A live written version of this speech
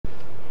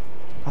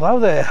Hello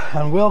there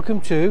and welcome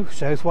to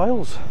South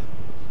Wales.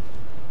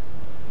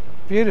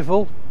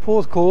 Beautiful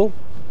Porthcawl.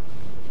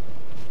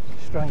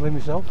 Strangling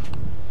myself.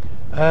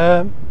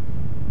 I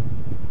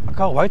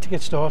can't wait to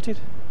get started.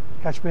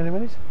 Catch me in a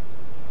minute.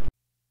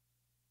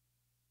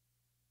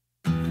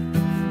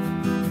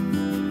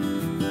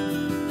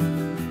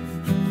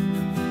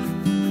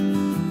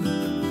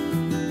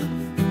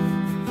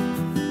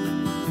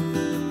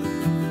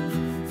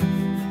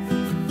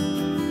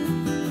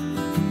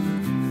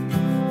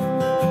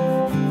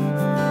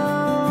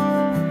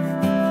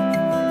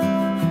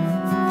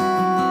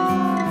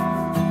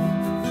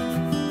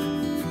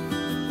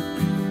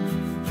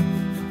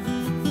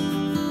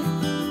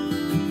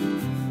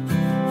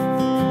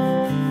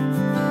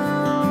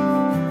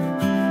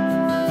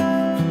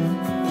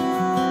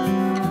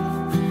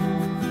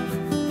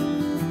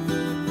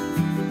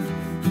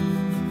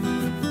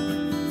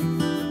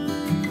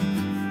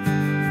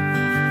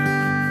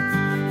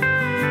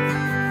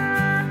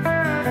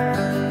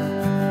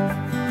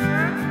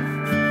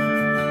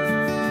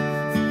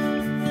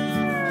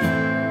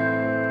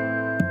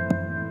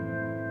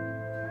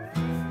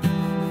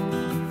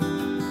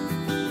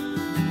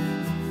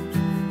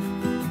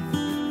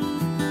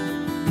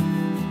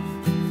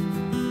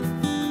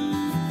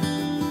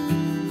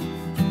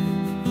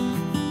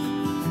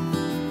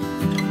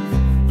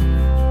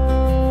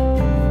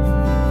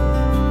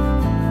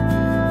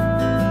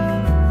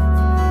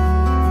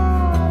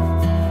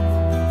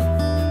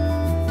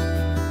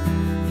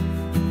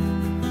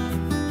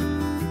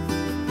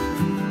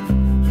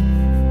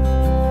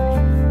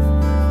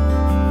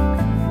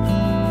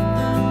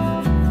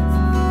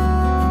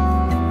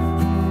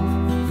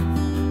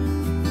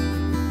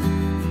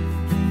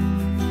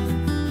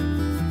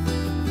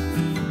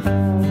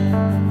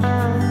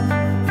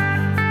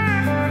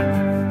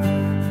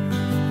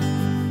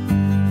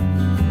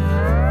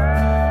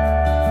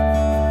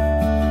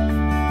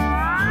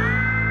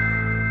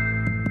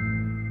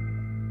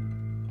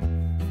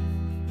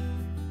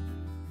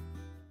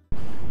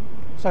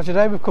 So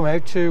today we've come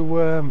out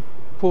to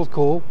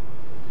Porthcawl.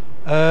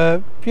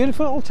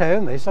 Beautiful little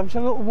town this. I've just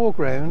had a little walk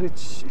around.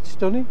 It's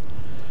stunning.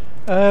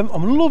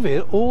 I'm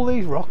loving all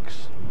these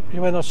rocks.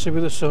 You may not see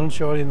with the sun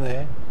shining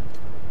there.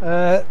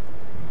 But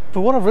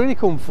what I've really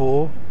come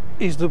for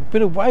is the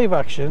bit of wave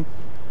action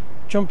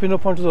jumping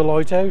up onto the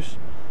lighthouse.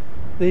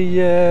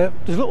 There's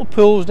little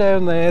pools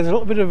down there, there's a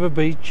little bit of a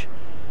beach.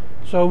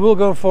 So we'll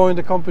go and find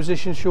the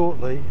composition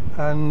shortly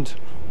and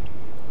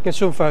get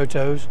some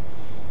photos.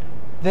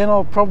 Then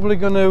I'm probably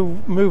going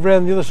to move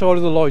around the other side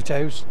of the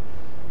lighthouse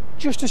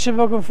just to see if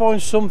I can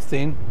find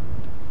something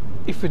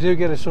if we do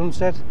get a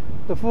sunset.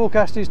 The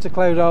forecast is to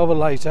cloud over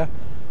later,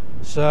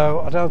 so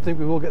I don't think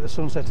we will get the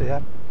sunset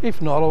here.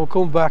 If not, I'll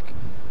come back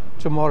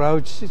tomorrow.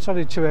 It's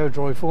only a 2-hour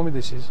drive for me,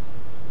 this is.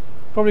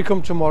 Probably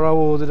come tomorrow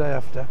or the day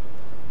after,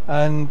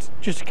 and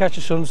just to catch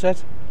a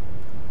sunset.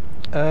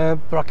 But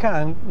I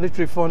can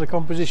literally find a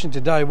composition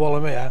today while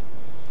I'm here,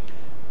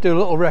 do a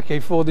little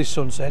recce for this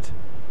sunset,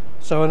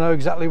 so I know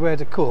exactly where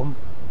to come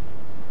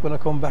when I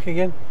come back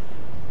again.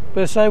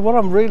 But I say what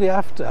I'm really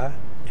after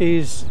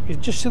is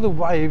just see the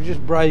wave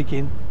just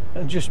breaking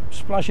and just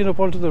splashing up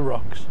onto the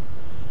rocks.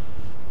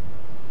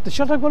 The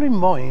shot I've got in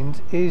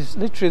mind is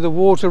literally the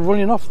water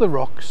running off the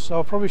rocks, so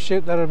I'll probably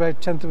shoot that at about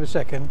 1/10 of a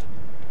second.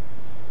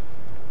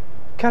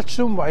 Catch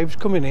some waves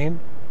coming in,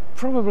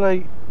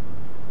 probably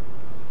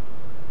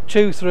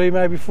 2, 3,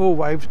 maybe 4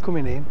 waves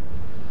coming in,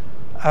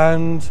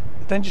 and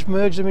then just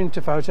merge them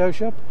into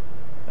Photoshop.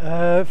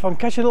 If I can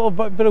catch a little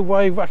bit of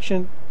wave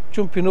action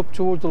jumping up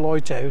towards the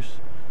lighthouse,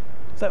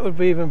 that would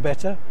be even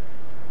better.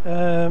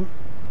 I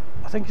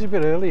think it's a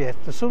bit early yet.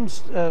 The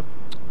sun's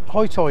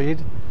high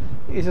tide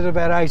is at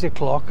about 8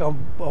 o'clock. I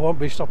won't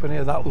be stopping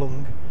here that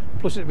long,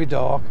 plus it'll be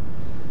dark.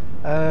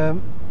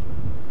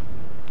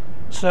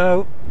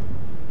 So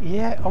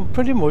yeah, I'm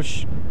pretty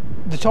much,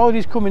 the tide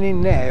is coming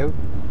in now,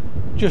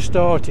 just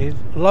started.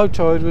 Low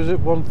tide was at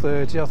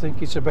 1:30, I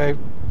think it's about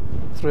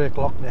 3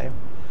 o'clock now.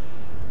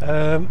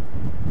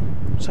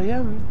 So yeah,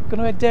 I'm going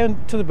to head down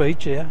to the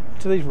beach here,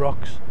 to these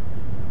rocks,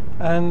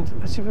 and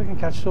let's see if we can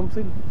catch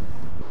something.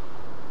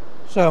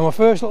 So my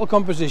first little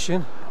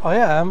composition,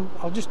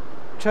 I'll just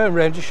turn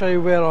around to show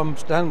you where I'm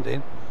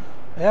standing.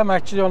 I am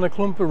actually on a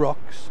clump of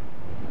rocks.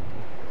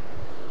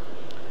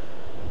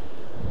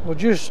 I'll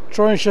just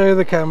try and show you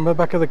the camera,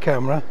 back of the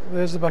camera.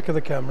 There's the back of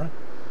the camera.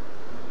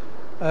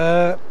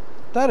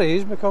 That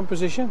is my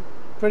composition,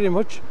 pretty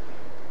much.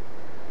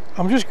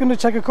 I'm just going to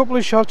take a couple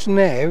of shots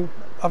now.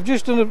 I've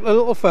just done a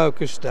little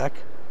focus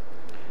stack.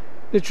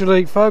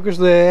 Literally focus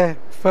there,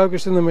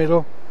 focus in the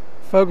middle,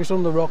 focus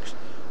on the rocks,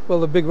 well,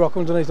 the big rock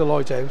underneath the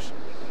lighthouse.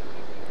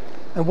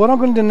 And what I'm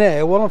going to do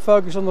now, while I'm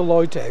focused on the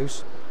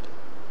lighthouse,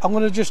 I'm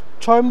going to just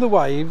time the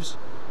waves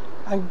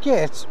and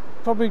get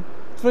probably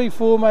 3,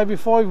 4, maybe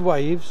 5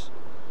 waves,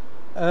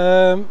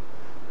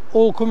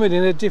 all coming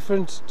in at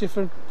different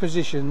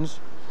positions,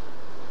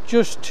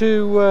 just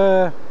to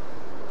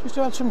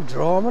add some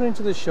drama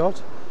into the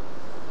shot.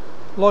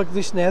 Like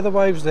this now, the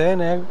waves there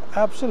now,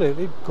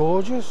 absolutely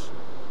gorgeous.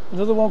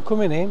 Another one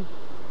coming in.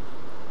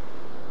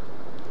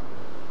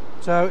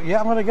 So yeah,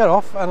 I'm going to get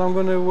off and I'm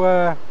going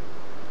to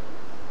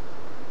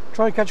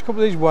try and catch a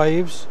couple of these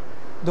waves.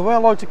 The way I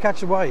like to catch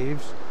the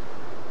waves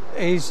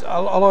is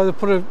I'll either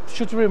put a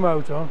shutter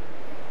remote on,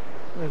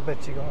 there's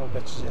Betsy gone,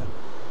 Betsy's here,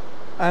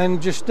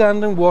 and just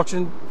stand and watch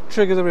and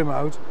trigger the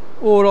remote,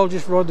 or I'll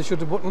just ride the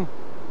shutter button,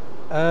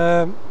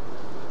 and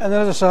then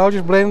as I say, I'll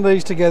just blend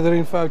these together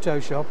in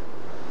Photoshop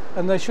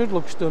and they should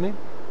look stunning.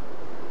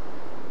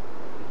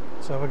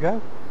 So have a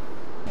go.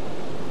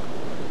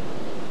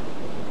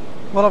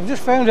 Well, I've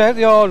just found out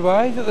the hard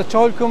way that the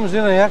tide comes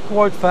in here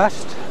quite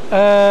fast.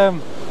 I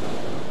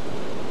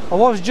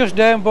was just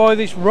down by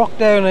this rock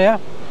down here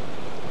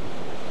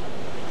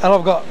and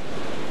I've got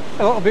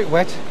a little bit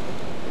wet,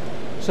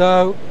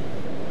 so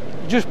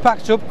just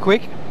packed up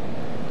quick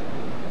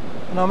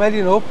and I'm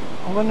heading up.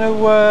 I'm going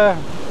to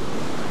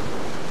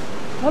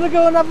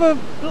go and have a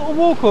little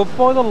walk up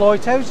by the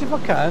lighthouse if I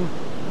can.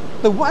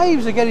 The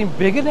waves are getting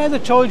bigger now, the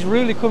tide's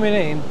really coming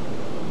in,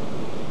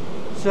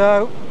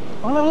 so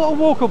I'm going to have a little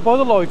walk up by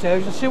the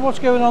lighthouse and see what's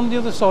going on the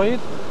other side.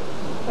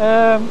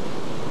 I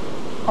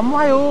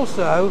may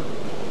also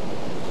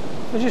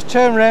just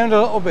turn around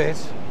a little bit.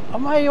 I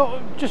may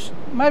just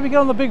maybe get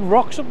on the big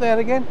rocks up there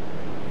again.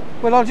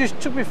 Well, I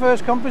just took my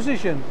first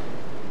composition.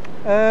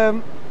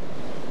 The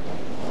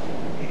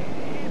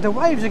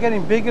waves are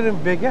getting bigger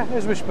and bigger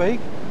as we speak,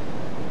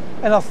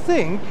 and I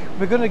think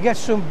we're going to get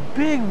some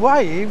big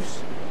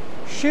waves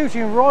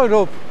shooting right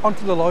up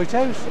onto the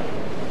lighthouse.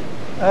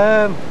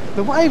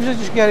 The waves are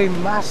just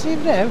getting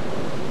massive now.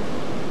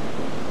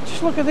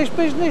 Just look at this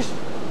business.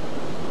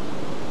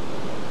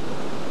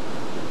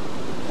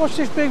 Watch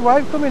this big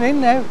wave coming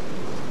in now.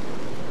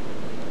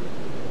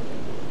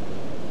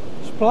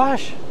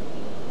 Splash.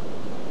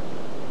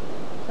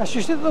 That's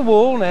just hit the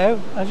wall now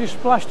and just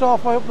splashed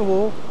halfway up the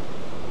wall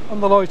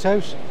on the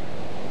lighthouse.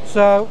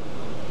 So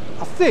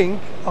I think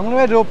I'm going to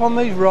head up on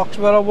these rocks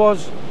where I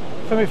was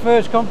for my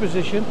first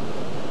composition,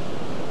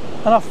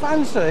 and I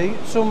fancy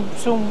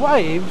some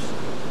waves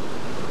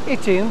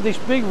hitting this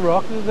big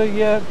rock,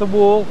 the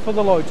wall for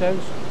the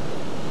lighthouse.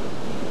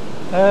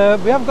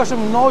 We have got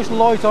some nice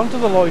light onto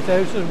the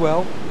lighthouse as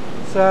well,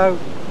 so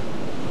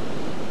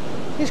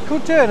this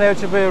could turn out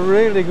to be a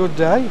really good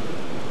day.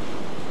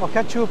 I'll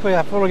catch you up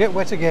here before I get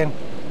wet again.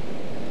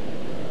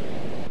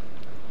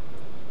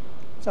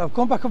 So I've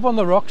come back up on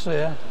the rocks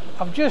here.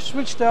 I've just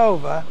switched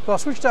over, well I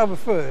switched over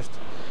first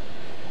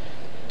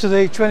to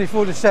the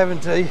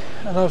 24-70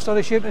 and I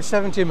started shooting at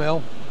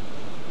 70mm.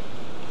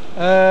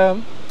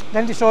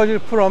 Then decided to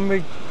put on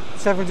my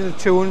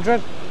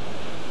 70-200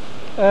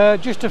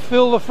 just to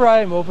fill the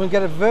frame up and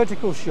get a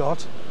vertical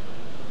shot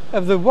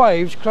of the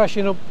waves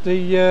crashing up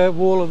the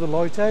wall of the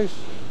lighthouse.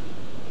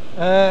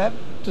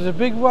 There's a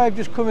big wave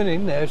just coming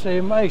in now, so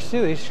you may see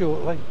this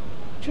shortly.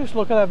 Just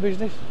look at that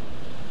business.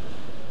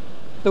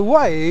 The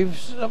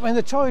waves, I mean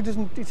the tide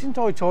isn't, it's in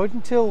high tide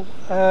until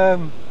I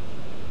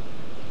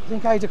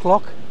think 8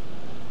 o'clock.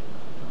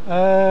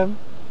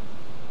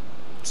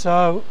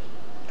 So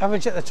I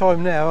haven't checked the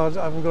time now, I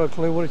haven't got a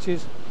clue what it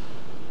is.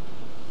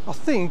 I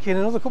think in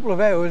another couple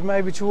of hours,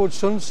 maybe towards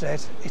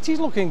sunset, it is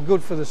looking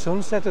good for the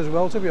sunset as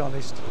well, to be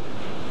honest.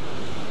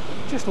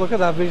 Just look at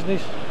that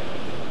business.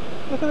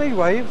 Look at these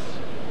waves,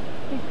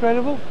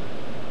 incredible.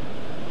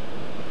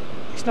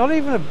 It's not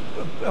even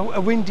a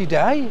windy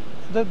day.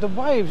 The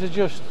waves are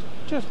just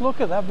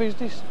look at that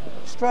business,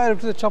 straight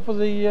up to the top of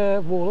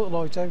the wall at the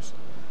lighthouse.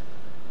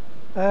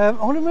 I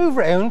want to move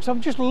around, so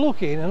I'm just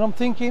looking and I'm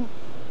thinking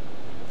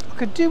I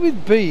could do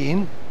with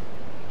being,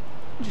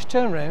 just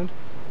turn around,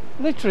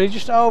 literally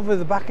just over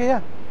the back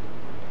here.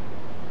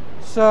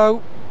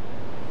 So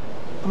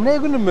I'm now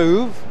going to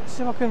move,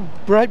 see if I can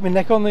break my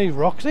neck on these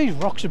rocks. These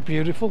rocks are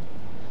beautiful.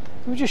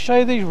 Let me just show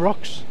you these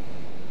rocks.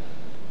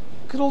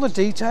 Look at all the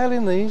detail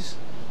in these.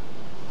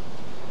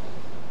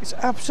 It's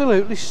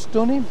absolutely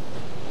stunning.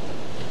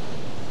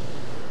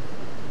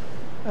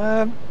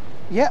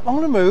 Yeah, I'm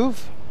going to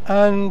move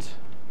and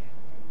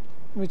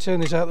let me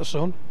turn this out of the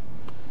sun.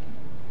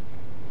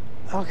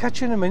 I'll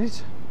catch you in a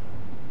minute.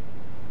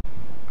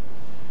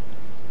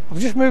 I've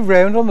just moved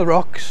round on the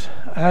rocks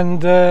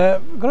and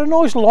got a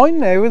nice line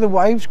now with the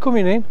waves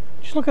coming in.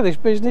 Just look at this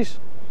business.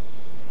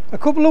 A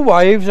couple of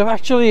waves have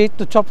actually hit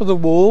the top of the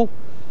wall.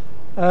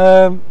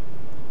 I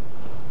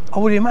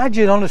would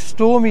imagine on a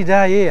stormy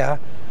day here,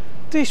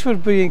 this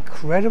would be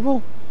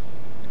incredible.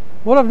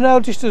 What I've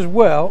noticed as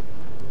well,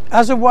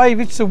 as a wave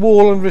hits the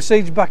wall and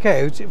recedes back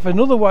out, if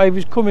another wave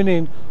is coming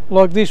in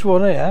like this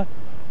one here,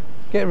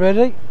 get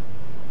ready.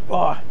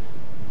 Oh,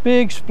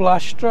 big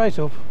splash straight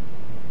up.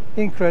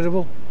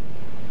 Incredible.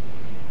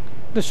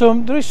 There is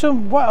some, the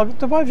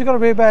waves have got to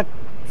be about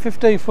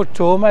 15 foot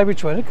tall, maybe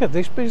 20. Look at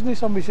this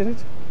business, I'm missing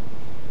it.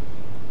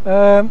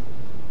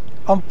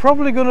 I'm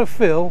probably going to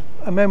fill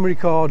a memory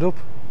card up,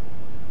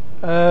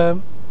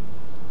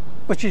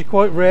 which is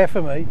quite rare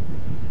for me.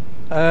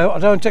 I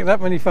don't take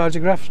that many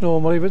photographs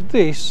normally, but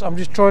this, I'm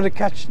just trying to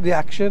catch the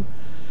action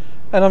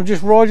and I'm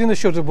just riding the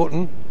shutter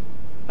button.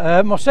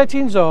 My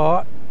settings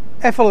are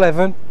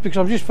F11 because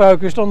I'm just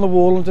focused on the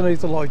wall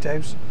underneath the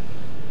lighthouse.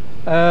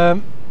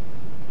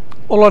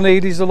 all I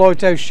need is the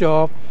lighthouse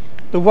sharp.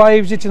 The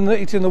waves hitting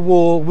the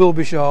wall will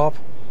be sharp.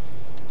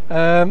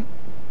 As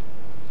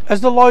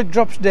the light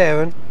drops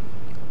down,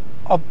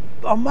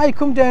 I may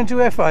come down to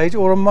f8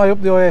 or I may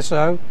up the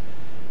ISO,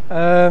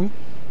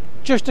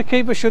 just to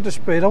keep a shutter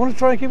speed. I want to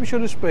try and keep a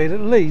shutter speed at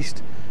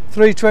least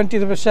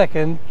 3/20th of a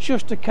second,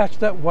 just to catch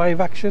that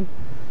wave action.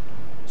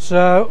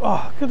 So,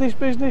 oh, look at this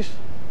business.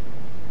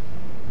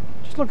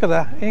 Just look at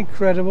that,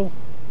 incredible.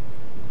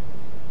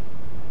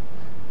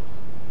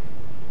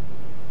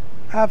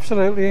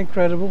 Absolutely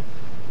incredible.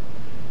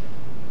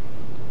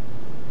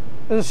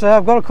 As I say,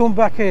 I've got to come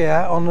back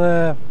here on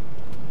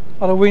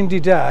a windy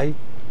day.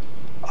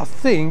 I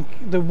think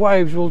the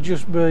waves will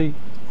just be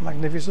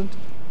magnificent.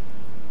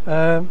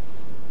 Yeah,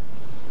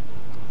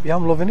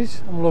 I'm loving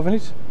it. I'm loving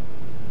it.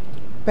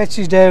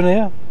 Betsy's down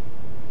here.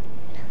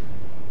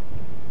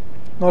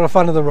 Not a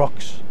fan of the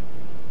rocks.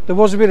 There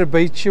was a bit of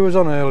beach she was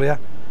on earlier,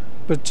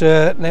 but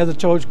now the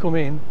tide's come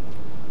in,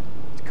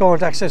 she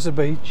can't access the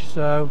beach,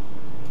 so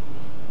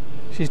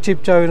she's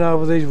tiptoeing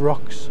over these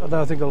rocks. I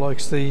don't think I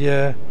likes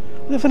the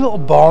different little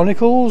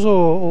barnacles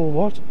or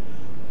what.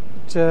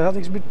 But, I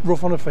think it's a bit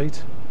rough on her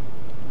feet.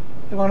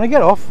 When I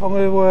get off, I'm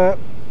going to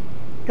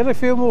get a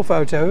few more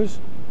photos.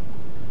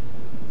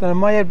 Then I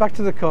may head back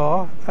to the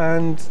car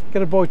and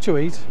get a bite to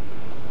eat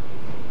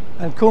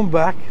and come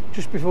back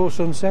just before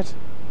sunset.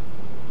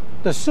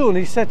 The sun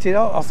is setting.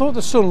 I thought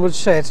the sun would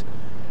set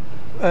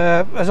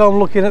as I'm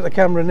looking at the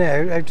camera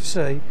now out to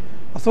sea.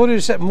 I thought it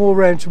would set more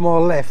round to my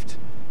left,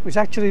 but it's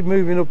actually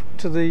moving up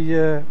to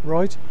the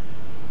right,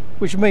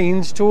 which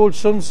means towards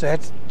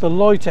sunset the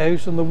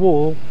lighthouse and the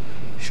wall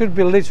should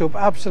be lit up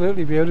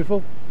absolutely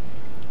beautiful.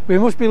 We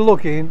must be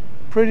looking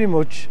pretty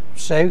much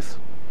south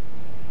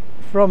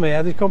from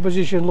here. The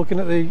composition looking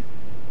at the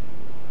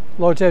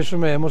lighthouse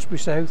from here must be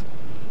south.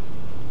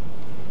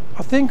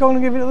 I think I'm going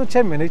to give it another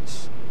 10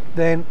 minutes,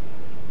 then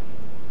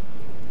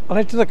I'll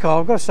head to the car.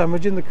 I've got a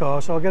sandwich in the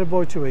car, so I'll get a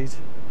bite to eat,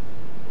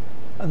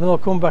 and then I'll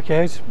come back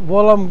out.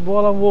 While I'm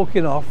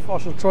walking off, I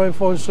shall try and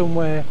find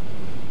somewhere,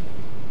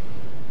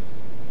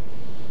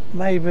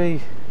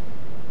 maybe,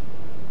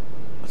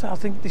 I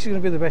think this is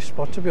going to be the best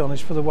spot, to be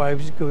honest, for the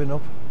waves going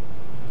up.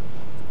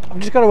 I've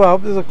just got to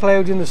hope that the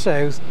cloud in the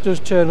south does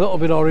turn a little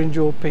bit orange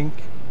or pink.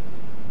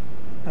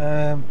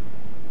 But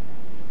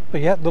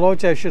yeah, the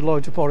lighthouse should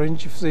light up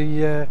orange if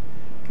the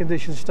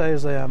conditions stay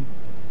as they are.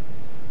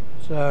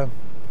 So,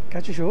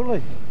 catch you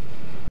shortly.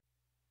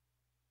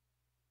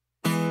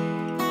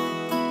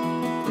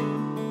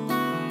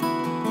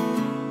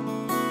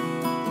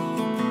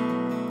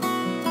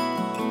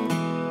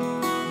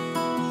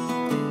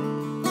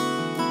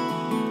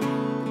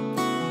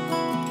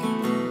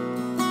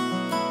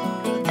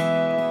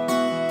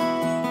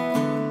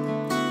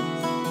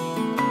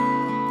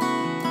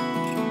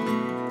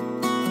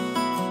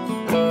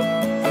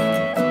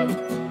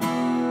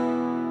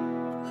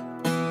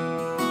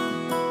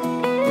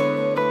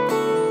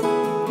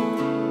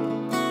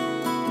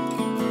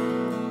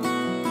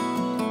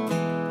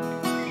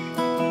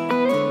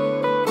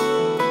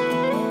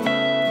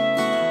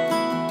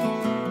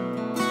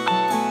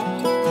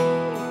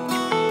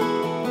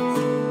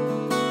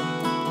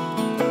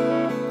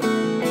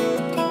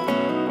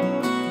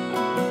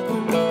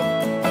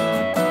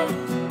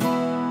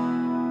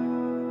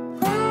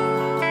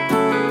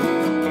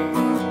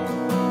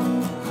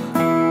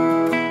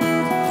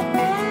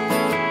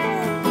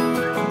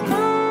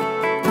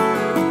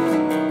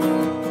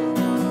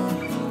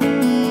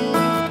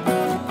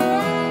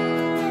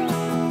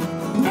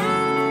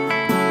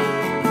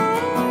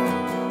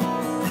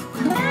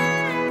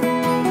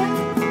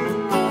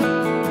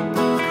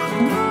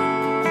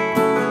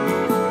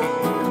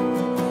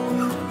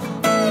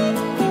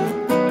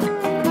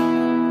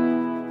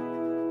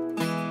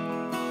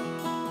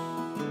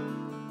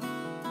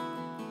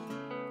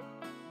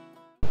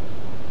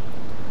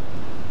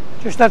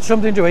 Just had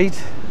something to eat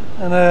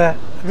and a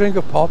drink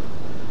of pop.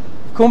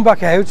 Come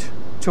back out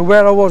to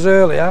where I was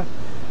earlier,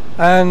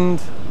 and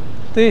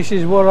this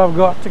is what I've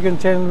got to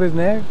contend with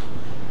now.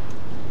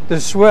 The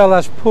swell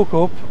has put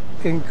up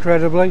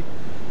incredibly.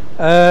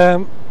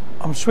 I'm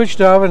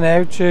switched over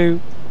now to,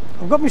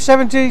 I've got my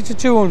 70 to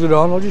 200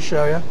 on. I'll just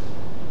show you.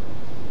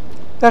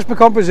 That's my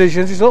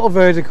composition. It's a little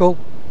vertical,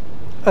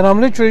 and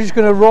I'm literally just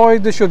going to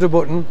ride the shutter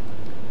button,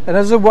 and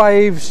as the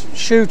waves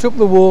shoot up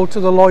the wall to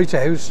the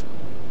lighthouse,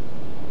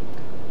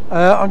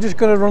 I'm just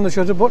going to run the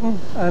shutter button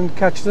and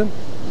catch them.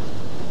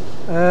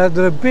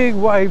 There are big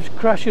waves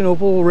crashing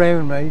up all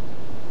around me,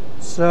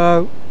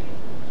 so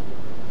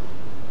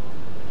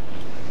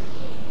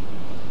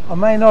I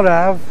may not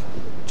have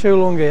too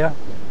long here.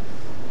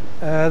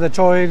 The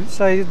tide,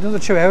 say another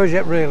 2 hours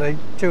yet, really,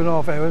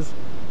 2.5 hours.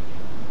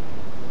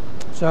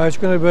 So it's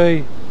going to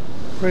be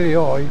pretty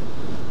high.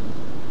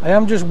 I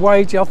am just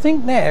waiting. I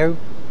think now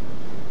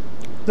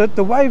that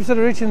the waves that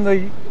are hitting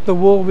the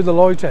wall with the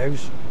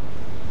lighthouse,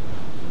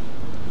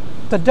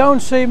 they don't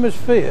seem as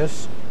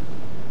fierce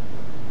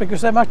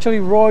because I'm actually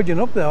riding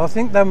up there. I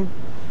think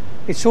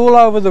it's all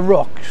over the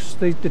rocks,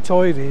 the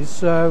tide is,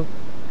 so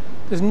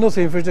there's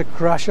nothing for it to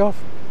crash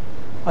off.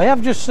 I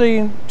have just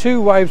seen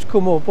 2 waves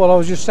come up while I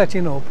was just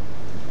setting up,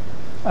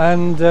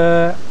 and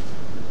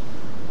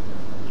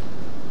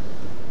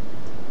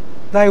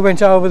they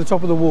went over the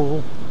top of the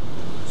wall,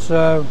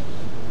 so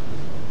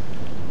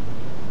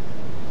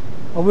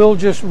I will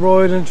just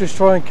ride and just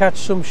try and catch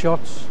some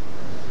shots.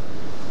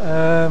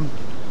 There's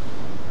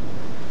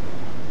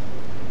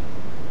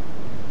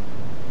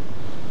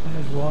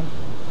one.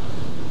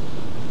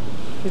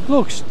 It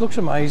looks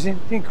amazing.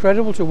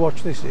 Incredible to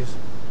watch. This is.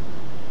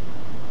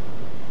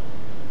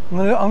 I'm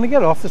gonna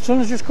get off. The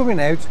sun's just coming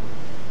out.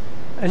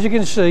 As you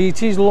can see,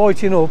 it is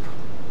lighting up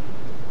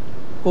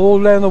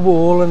all down the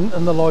wall and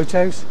the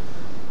lighthouse.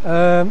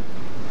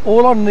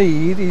 All I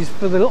need is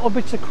for the little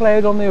bits of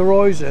cloud on the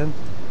horizon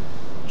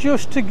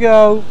just to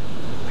go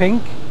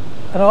pink,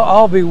 and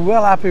I'll be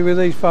well happy with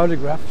these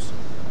photographs.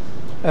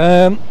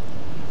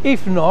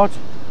 If not,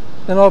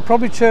 then I'll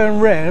probably turn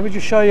around and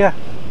just show you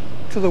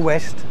to the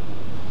west.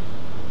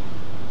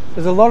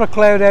 There's a lot of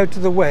cloud out to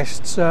the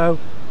west, so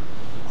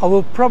I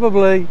will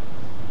probably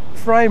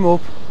frame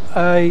up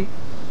a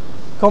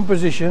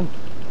composition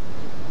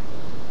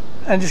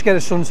and just get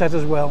a sunset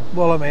as well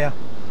while I'm here.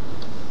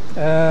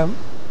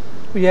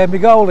 But yeah, my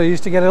goal is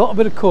to get a little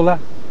bit of colour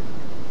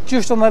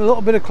just on that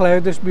little bit of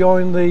cloud that's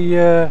behind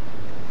the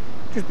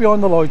just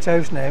behind the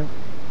lighthouse now.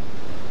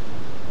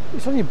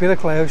 It's only a bit of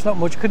cloud, it's not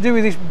much. Could do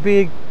with this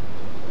big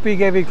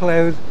heavy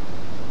cloud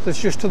that's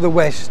just to the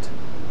west,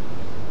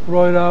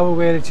 right over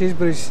where it is,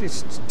 but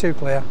it's too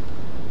clear.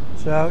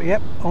 So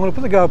yep, I'm going to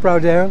put the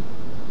GoPro down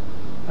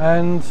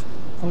and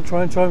I'll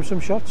try and time some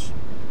shots.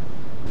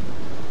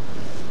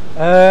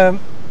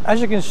 As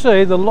you can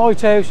see, the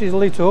lighthouse is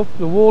lit up,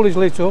 the wall is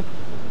lit up,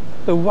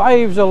 the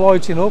waves are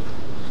lighting up.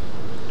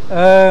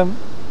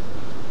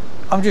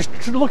 I'm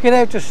just looking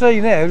out to sea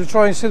now to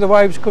try and see the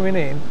waves coming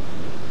in.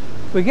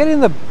 We're getting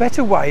the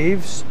better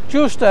waves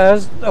just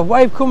as a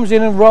wave comes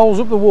in and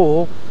rolls up the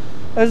wall.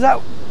 As that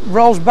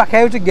rolls back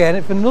out again,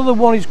 if another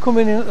one is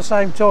coming in at the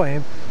same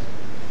time,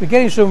 we're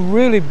getting some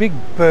really big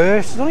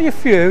bursts. There's only a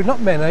few, not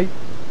many.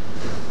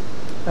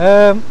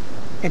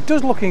 It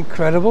does look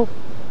incredible.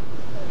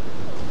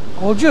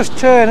 I'll just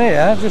turn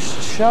here,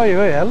 just show you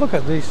here. Look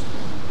at this.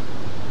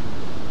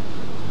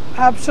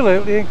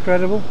 Absolutely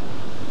incredible.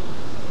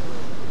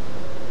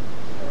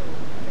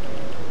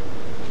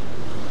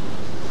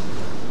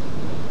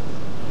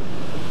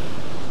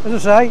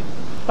 As I say,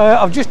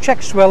 I've just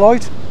checked swell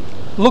height.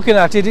 Looking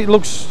at it, it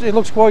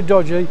looks quite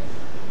dodgy.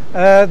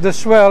 The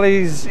swell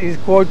is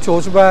quite tall.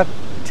 It's about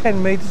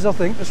 10 metres, I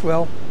think, the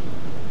swell.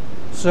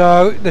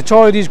 So the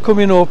tide is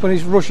coming up and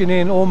it's rushing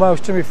in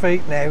almost to my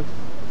feet now.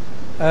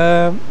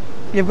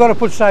 You've got to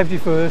put safety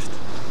first.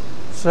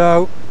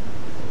 So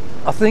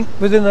I think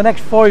within the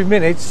next 5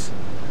 minutes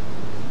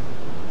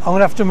I'm going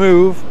to have to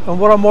move, and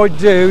what I might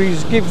do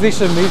is give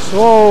this a miss.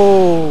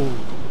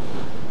 Oh!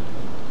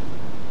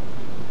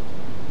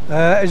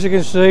 As you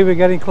can see, we're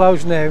getting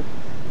close now.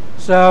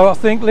 So I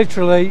think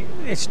literally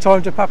it's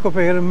time to pack up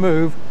here and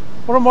move.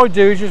 What I might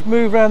do is just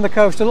move around the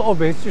coast a little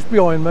bit, just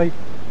behind me,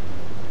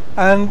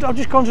 and I'll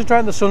just concentrate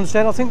on the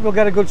sunset. I think we'll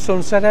get a good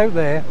sunset out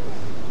there.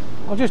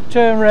 I'll just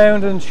turn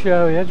around and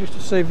show you, just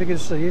to see if you can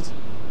see it.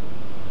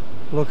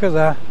 Look at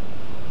that.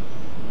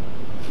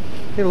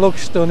 It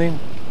looks stunning.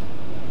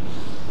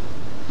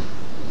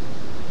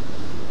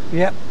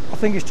 Yep, I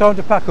think it's time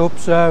to pack up,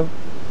 so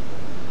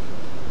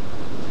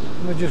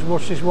let me just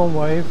watch this one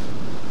wave.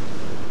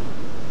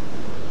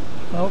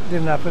 Oh,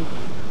 didn't happen.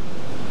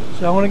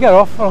 So I'm going to get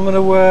off. I'm going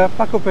to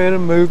pack up here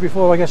and move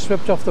before I get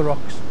swept off the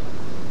rocks.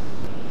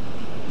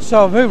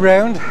 So I've moved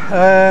round.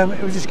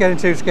 It was just getting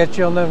too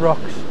sketchy on them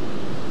rocks.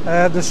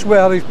 The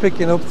swell is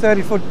picking up,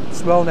 30-foot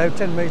swell now,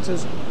 10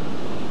 metres.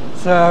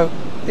 So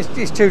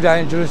it's too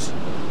dangerous.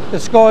 The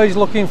sky is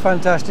looking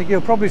fantastic.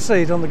 You'll probably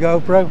see it on the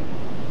GoPro.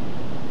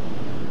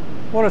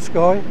 What a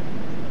sky.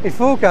 It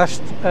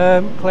forecast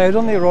cloud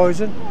on the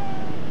horizon.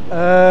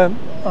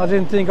 I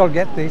didn't think I'd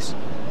get this.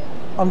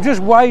 I'm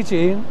just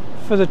waiting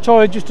for the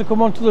tide just to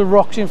come onto the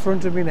rocks in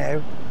front of me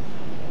now,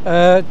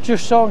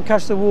 just so I can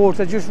catch the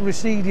water just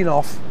receding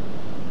off.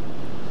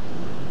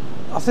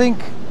 I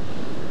think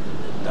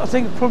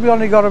probably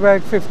only got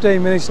about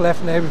 15 minutes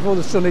left now before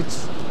the sun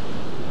hits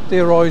the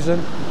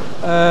horizon.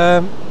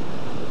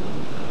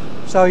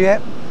 So yeah,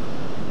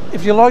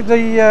 if you like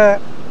the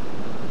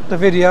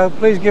video,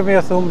 please give me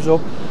a thumbs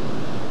up.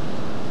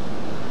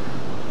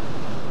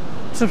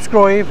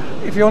 Subscribe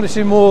if you want to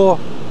see more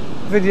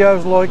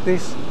videos like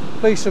this.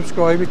 Please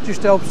subscribe, it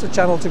just helps the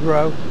channel to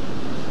grow.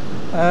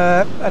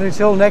 And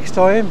until next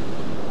time,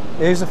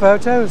 here's the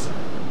photos.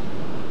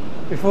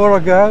 Before I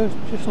go,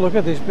 just look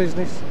at this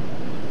business.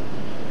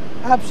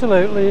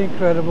 Absolutely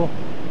incredible.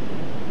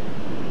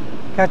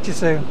 Catch you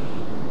soon.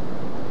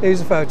 Here's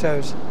the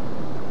photos.